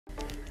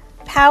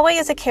Poway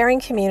is a caring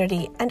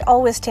community and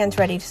always stands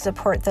ready to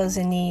support those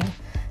in need.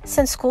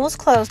 Since schools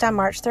closed on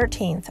March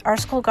 13th, our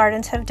school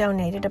gardens have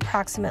donated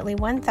approximately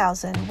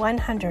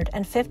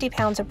 1,150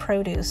 pounds of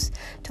produce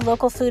to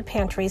local food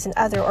pantries and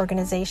other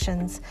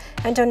organizations,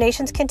 and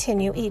donations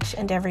continue each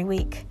and every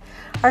week.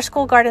 Our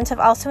school gardens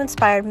have also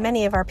inspired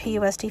many of our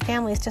PUSD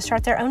families to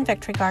start their own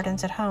victory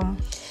gardens at home.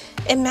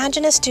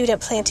 Imagine a student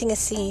planting a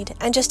seed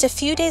and just a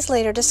few days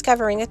later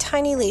discovering a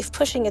tiny leaf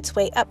pushing its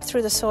way up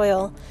through the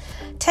soil.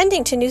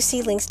 Tending to new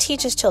seedlings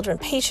teaches children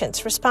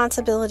patience,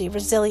 responsibility,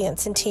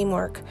 resilience, and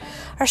teamwork.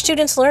 Our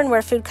students learn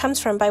where food comes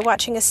from by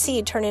watching a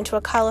seed turn into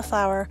a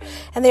cauliflower,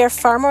 and they are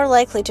far more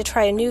likely to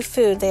try a new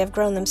food they have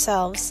grown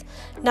themselves.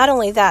 Not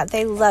only that,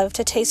 they love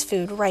to taste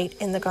food right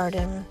in the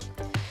garden.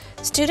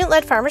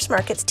 Student-led farmers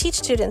markets teach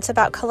students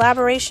about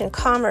collaboration,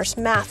 commerce,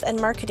 math,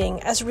 and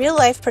marketing as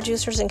real-life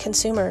producers and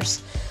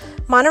consumers.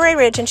 Monterey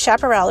Ridge and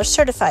Chaparral are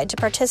certified to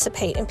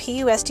participate in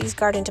PUSD's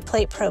Garden to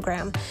Plate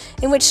program,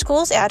 in which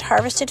schools add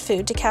harvested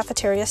food to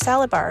cafeteria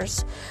salad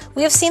bars.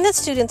 We have seen that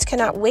students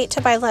cannot wait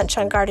to buy lunch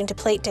on Garden to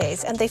Plate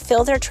days, and they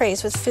fill their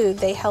trays with food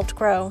they helped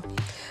grow.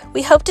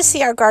 We hope to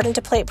see our Garden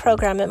to Plate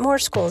program at more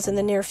schools in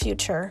the near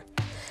future.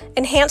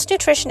 Enhanced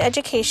nutrition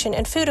education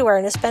and food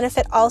awareness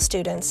benefit all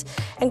students,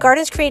 and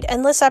gardens create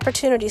endless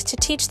opportunities to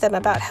teach them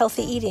about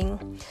healthy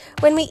eating.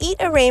 When we eat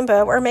a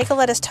rainbow or make a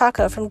lettuce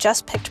taco from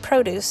just picked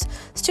produce,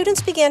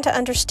 students begin to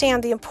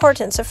understand the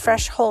importance of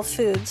fresh whole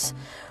foods.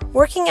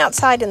 Working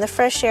outside in the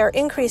fresh air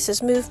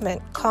increases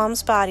movement,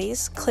 calms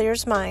bodies,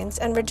 clears minds,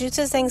 and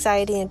reduces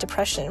anxiety and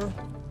depression.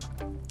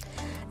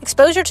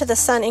 Exposure to the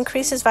sun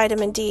increases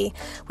vitamin D,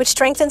 which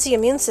strengthens the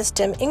immune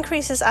system,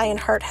 increases eye and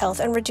heart health,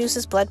 and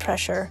reduces blood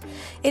pressure.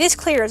 It is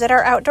clear that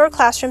our outdoor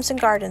classrooms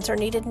and gardens are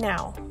needed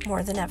now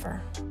more than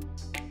ever.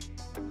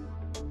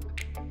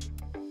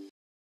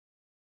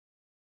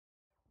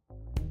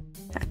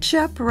 At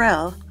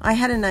Chaparral, I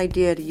had an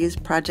idea to use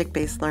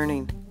project-based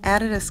learning.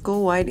 Added a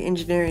school-wide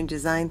engineering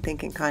design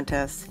thinking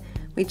contest.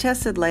 We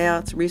tested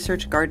layouts,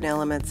 researched garden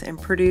elements,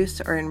 and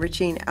produced our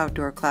enriching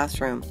outdoor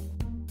classroom.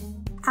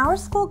 Our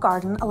school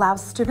garden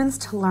allows students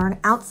to learn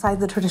outside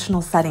the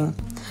traditional setting.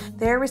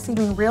 They are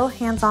receiving real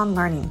hands-on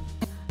learning.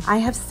 I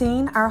have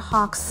seen our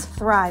hawks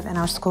thrive in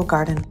our school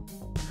garden.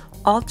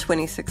 All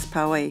 26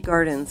 Poway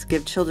gardens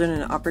give children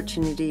an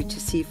opportunity to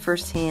see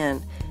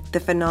firsthand the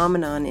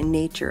phenomenon in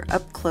nature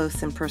up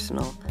close and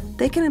personal.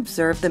 They can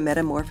observe the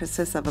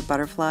metamorphosis of a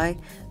butterfly,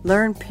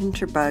 learn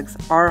pincher bugs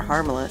are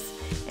harmless,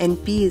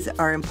 and bees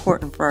are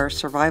important for our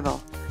survival.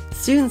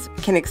 Students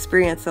can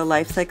experience the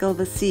life cycle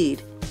of a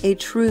seed, a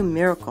true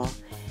miracle,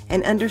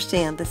 and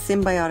understand the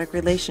symbiotic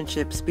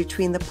relationships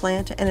between the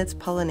plant and its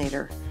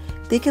pollinator.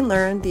 They can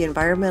learn the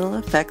environmental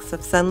effects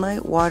of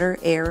sunlight, water,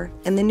 air,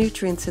 and the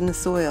nutrients in the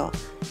soil.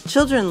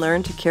 Children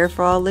learn to care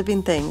for all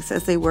living things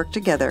as they work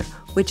together,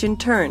 which in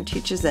turn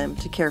teaches them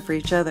to care for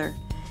each other.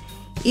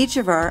 Each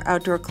of our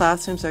outdoor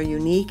classrooms are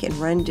unique and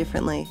run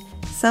differently,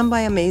 some by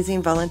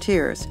amazing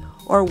volunteers,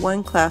 or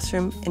one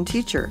classroom and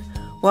teacher,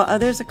 while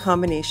others a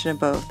combination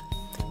of both.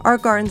 Our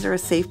gardens are a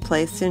safe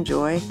place to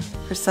enjoy,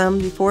 for some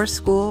before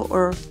school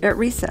or at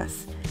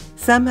recess.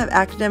 Some have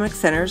academic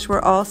centers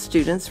where all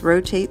students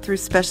rotate through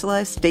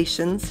specialized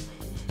stations.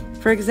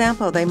 For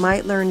example, they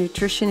might learn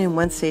nutrition in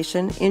one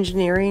station,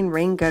 engineering,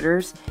 rain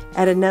gutters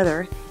at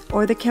another,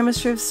 or the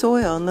chemistry of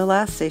soil in the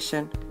last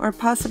station, or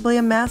possibly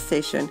a math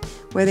station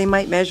where they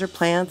might measure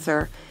plants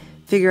or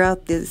figure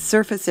out the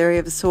surface area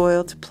of the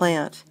soil to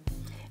plant.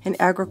 An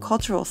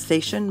agricultural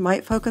station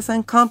might focus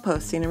on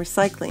composting and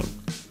recycling.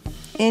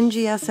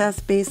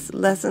 NGSS-based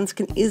lessons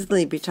can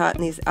easily be taught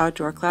in these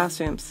outdoor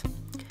classrooms.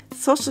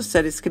 Social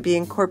studies could be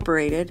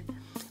incorporated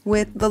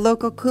with the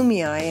local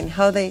kumai and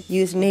how they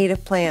use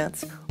native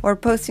plants, or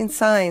posting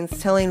signs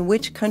telling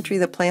which country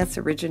the plants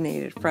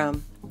originated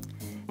from.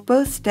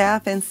 Both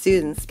staff and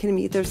students can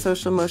meet their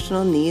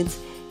social-emotional needs,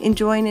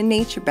 enjoying a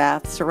nature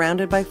bath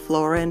surrounded by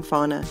flora and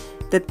fauna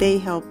that they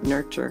help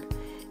nurture.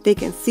 They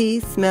can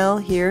see, smell,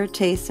 hear,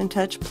 taste, and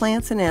touch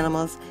plants and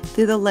animals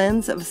through the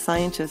lens of a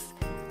scientist,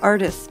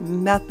 artist,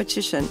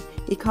 mathematician,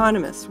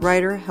 economist,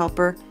 writer,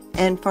 helper,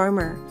 and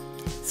farmer.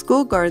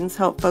 School gardens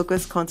help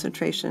focus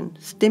concentration,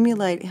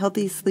 stimulate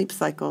healthy sleep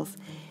cycles,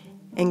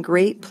 and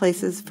great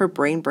places for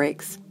brain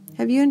breaks.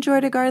 Have you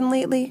enjoyed a garden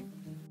lately?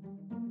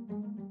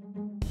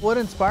 What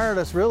inspired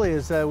us really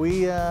is that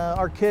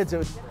our kids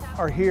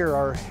are here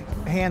are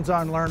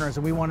hands-on learners,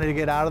 and we wanted to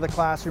get out of the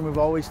classroom. We've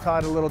always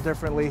taught a little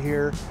differently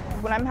here.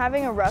 When I'm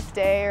having a rough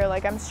day, or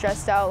like I'm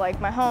stressed out, like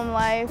my home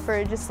life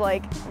or just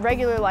like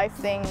regular life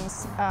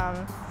things,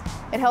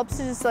 it helps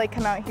to just like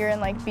come out here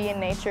and like be in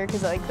nature,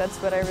 because like that's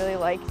what I really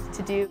like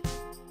to do.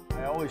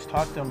 I always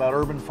talk to them about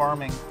urban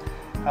farming,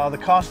 how the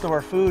cost of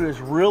our food is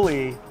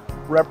really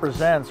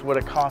represents what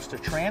it costs to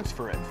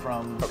transfer it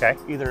from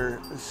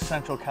either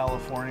Central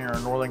California or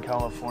Northern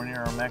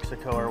California or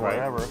Mexico or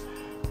whatever.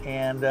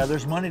 And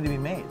there's money to be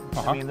made.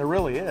 I mean, there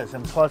really is.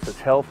 And plus it's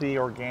healthy,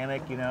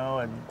 organic, you know,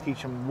 and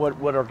teach them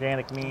what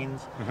organic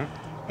means.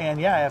 And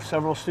yeah, I have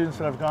several students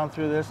that have gone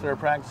through this that are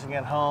practicing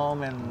at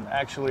home and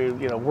actually,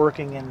 you know,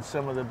 working in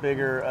some of the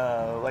bigger,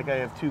 like I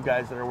have 2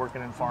 guys that are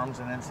working in farms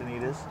in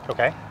Encinitas.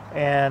 Okay.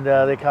 And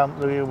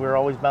we're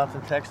always bouncing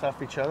texts off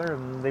each other,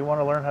 and they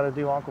want to learn how to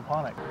do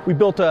aquaponics. We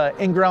built an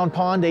in-ground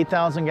pond,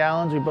 8,000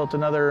 gallons. We built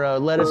another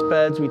lettuce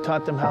beds. We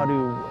taught them how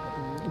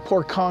to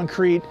pour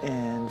concrete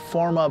and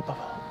form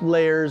up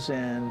layers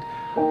and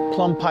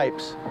plumb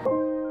pipes.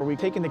 We've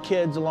taken the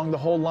kids along the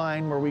whole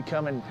line where we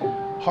come and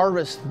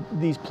harvest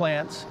these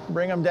plants,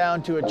 bring them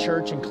down to a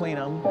church and clean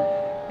them,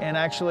 and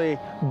actually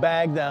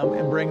bag them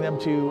and bring them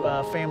to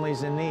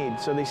families in need.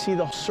 So they see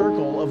the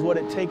circle of what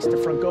it takes to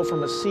go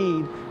from a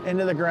seed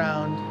into the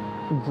ground,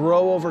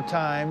 grow over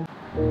time,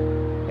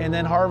 and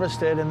then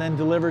harvest it and then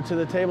deliver to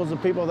the tables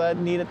of people that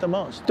need it the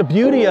most. The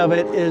beauty of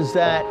it is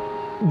that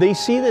they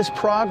see this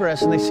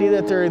progress and they see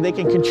that they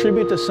can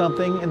contribute to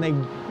something, and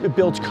it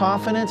builds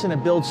confidence and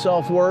it builds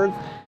self-worth.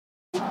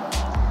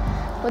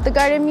 What the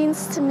garden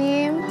means to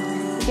me,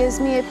 it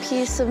gives me a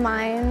peace of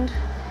mind.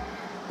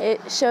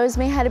 It shows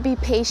me how to be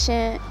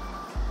patient.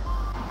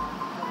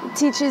 It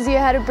teaches you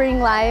how to bring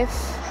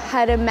life,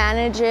 how to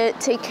manage it,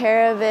 take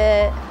care of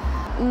it,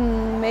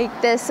 make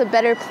this a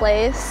better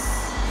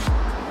place,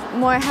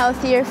 more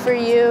healthier for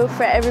you,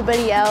 for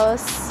everybody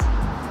else.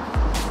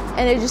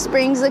 And it just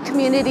brings the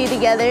community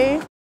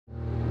together.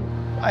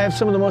 I have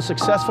some of the most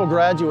successful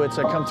graduates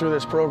that come through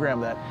this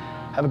program that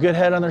have a good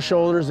head on their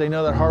shoulders. They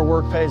know that hard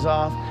work pays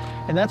off.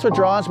 And that's what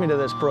draws me to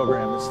this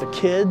program. It's the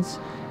kids,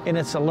 and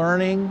it's the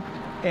learning,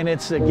 and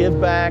it's the give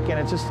back, and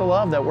it's just the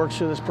love that works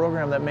through this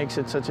program that makes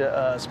it such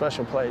a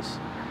special place.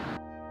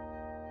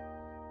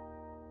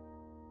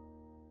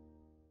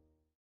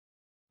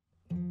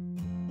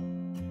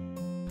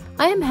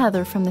 I am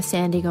Heather from the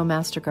San Diego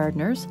Master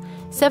Gardeners.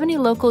 70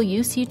 local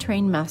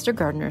UC-trained Master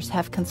Gardeners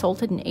have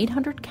consulted in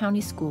 800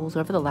 county schools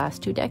over the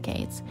last 2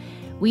 decades.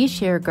 We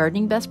share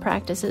gardening best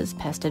practices,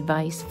 pest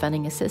advice,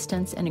 funding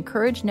assistance, and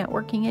encourage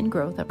networking and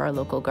growth of our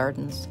local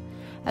gardens.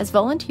 As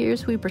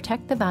volunteers, we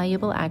protect the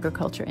valuable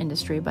agriculture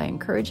industry by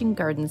encouraging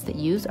gardens that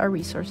use our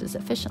resources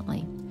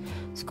efficiently.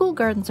 School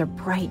gardens are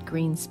bright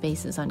green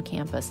spaces on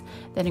campus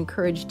that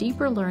encourage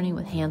deeper learning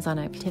with hands-on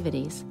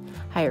activities.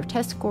 Higher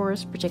test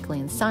scores,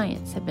 particularly in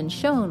science, have been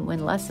shown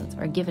when lessons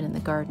are given in the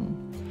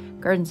garden.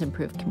 Gardens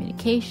improve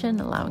communication,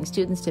 allowing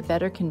students to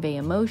better convey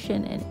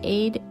emotion and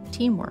aid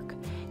teamwork.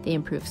 They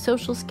improve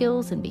social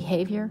skills and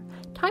behavior.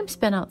 Time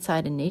spent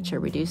outside in nature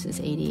reduces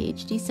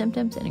ADHD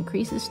symptoms and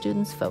increases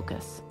students'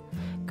 focus.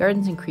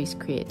 Gardens increase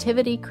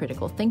creativity,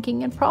 critical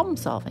thinking, and problem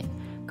solving.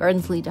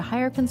 Gardens lead to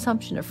higher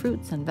consumption of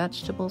fruits and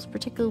vegetables,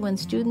 particularly when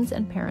students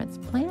and parents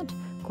plant,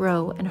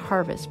 grow, and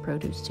harvest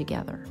produce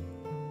together.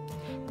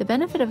 The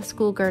benefit of a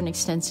school garden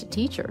extends to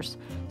teachers.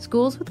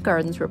 Schools with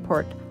gardens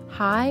report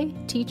high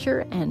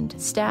teacher and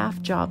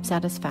staff job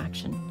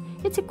satisfaction.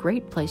 It's a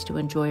great place to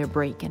enjoy a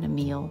break and a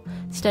meal.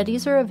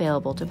 Studies are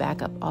available to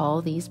back up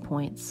all these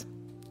points.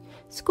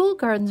 School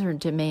gardens are in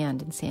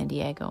demand in San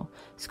Diego.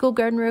 School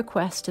garden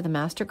requests to the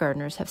Master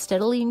Gardeners have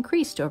steadily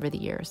increased over the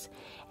years.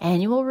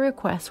 Annual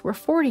requests were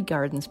 40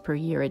 gardens per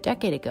year a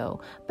decade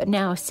ago, but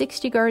now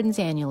 60 gardens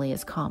annually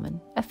is common,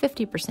 a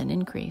 50%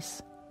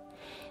 increase.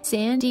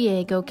 San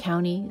Diego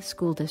County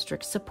school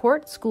districts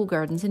support school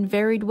gardens in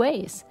varied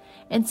ways.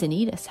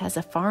 Encinitas has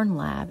a farm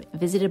lab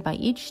visited by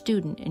each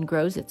student and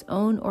grows its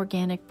own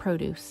organic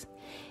produce.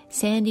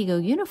 San Diego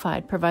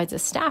Unified provides a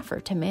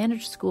staffer to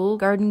manage school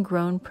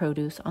garden-grown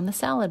produce on the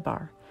salad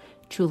bar.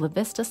 Chula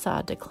Vista saw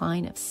a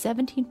decline of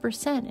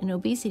 17% in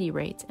obesity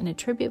rates and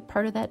attribute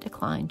part of that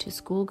decline to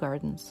school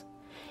gardens.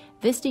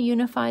 Vista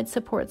Unified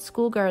supports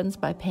school gardens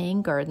by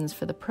paying gardens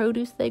for the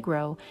produce they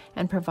grow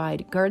and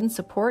provide garden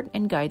support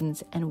and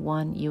guidance and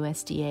won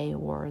USDA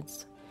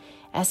awards.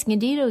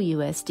 Escondido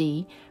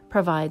USD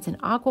provides an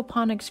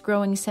aquaponics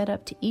growing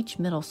setup to each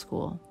middle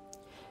school.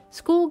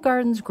 School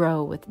gardens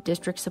grow with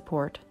district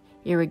support.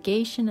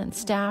 Irrigation and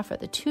staff are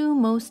the 2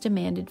 most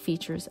demanded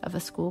features of a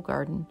school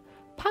garden.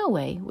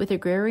 Poway, with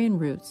agrarian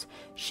roots,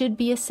 should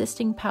be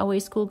assisting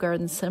Poway school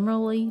gardens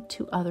similarly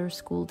to other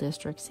school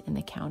districts in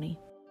the county.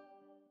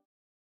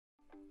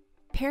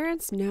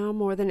 Parents now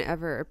more than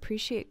ever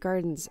appreciate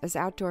gardens as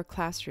outdoor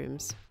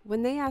classrooms.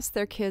 When they ask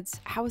their kids,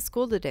 "How was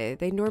school today?"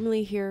 they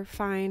normally hear,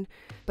 "Fine,"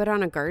 but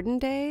on a garden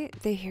day,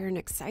 they hear an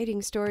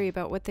exciting story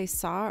about what they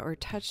saw or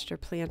touched or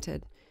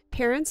planted.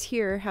 Parents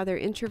hear how their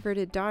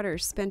introverted daughter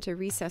spent a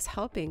recess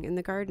helping in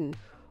the garden,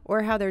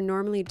 or how their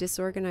normally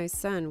disorganized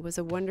son was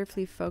a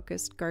wonderfully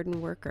focused garden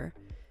worker.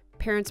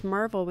 Parents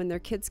marvel when their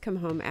kids come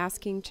home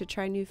asking to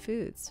try new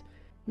foods.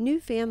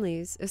 New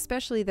families,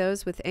 especially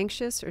those with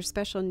anxious or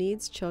special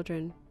needs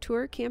children,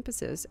 tour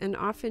campuses and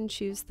often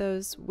choose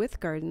those with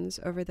gardens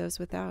over those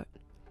without.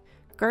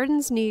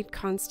 Gardens need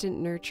constant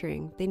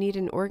nurturing. They need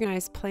an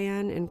organized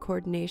plan and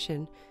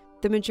coordination.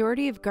 The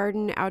majority of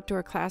garden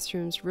outdoor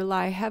classrooms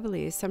rely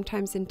heavily,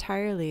 sometimes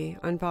entirely,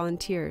 on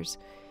volunteers.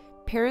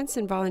 Parents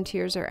and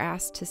volunteers are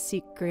asked to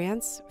seek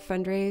grants,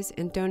 fundraise,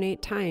 and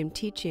donate time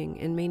teaching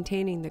and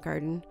maintaining the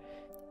garden.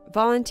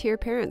 Volunteer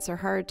parents are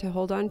hard to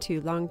hold on to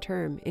long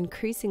term,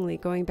 increasingly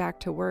going back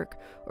to work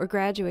or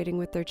graduating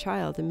with their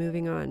child and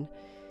moving on.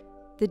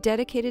 The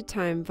dedicated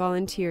time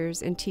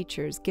volunteers and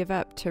teachers give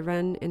up to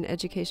run an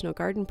educational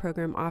garden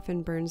program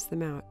often burns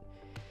them out.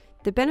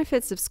 The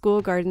benefits of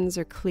school gardens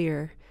are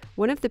clear.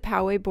 One of the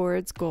Poway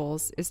Board's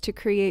goals is to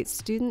create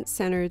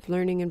student-centered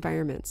learning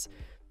environments.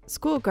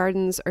 School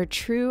gardens are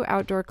true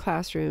outdoor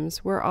classrooms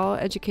where all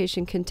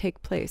education can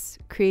take place,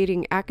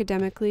 creating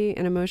academically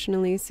and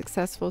emotionally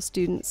successful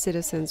student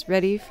citizens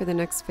ready for the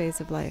next phase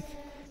of life.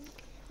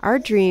 Our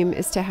dream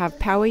is to have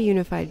Poway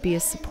Unified be a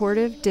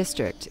supportive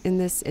district in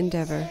this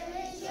endeavor.